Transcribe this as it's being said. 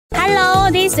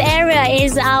this area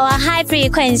is our high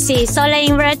frequency solar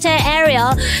inverter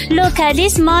area. Look,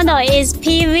 this model is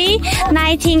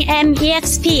PV19M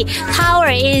EXP. Power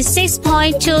is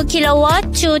 6.2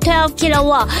 kilowatt to 12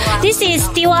 kilowatt. This is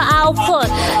dual output,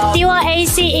 dual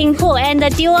AC input, and the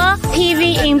dual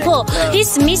PV input.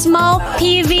 This mismo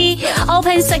PV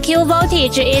open circuit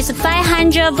voltage is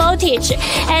 500 voltage,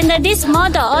 and this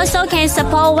model also can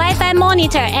support Wi-Fi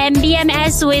monitor and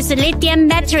BMS with lithium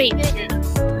battery.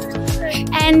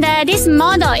 And this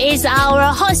model is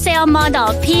our wholesale model,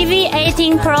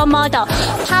 PV18 Pro model.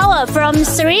 Power from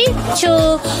 3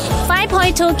 to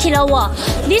 5.2 kilowatt.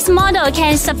 This model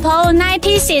can support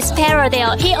 96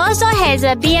 parallel. It also has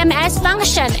a BMS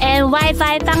function and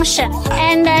Wi-Fi function.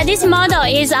 And this model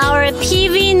is our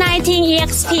PV19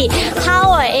 EXP.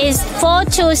 Power is 4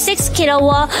 to 6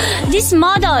 kilowatt. This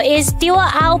model is dual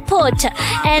output,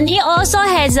 and it also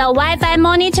has a Wi-Fi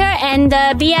monitor and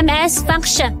BMS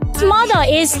function. This model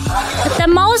is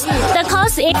the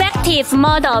cost-effective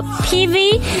model,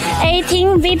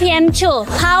 PV18 VPM2.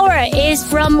 Power is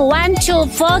from 1 to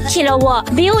 4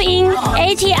 kilowatt. Built-in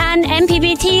 80 amp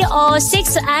MPPT or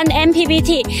 6 amp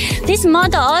MPPT. This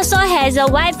model also has a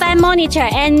Wi-Fi monitor,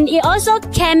 and it also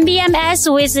can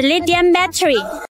BMS with lithium battery.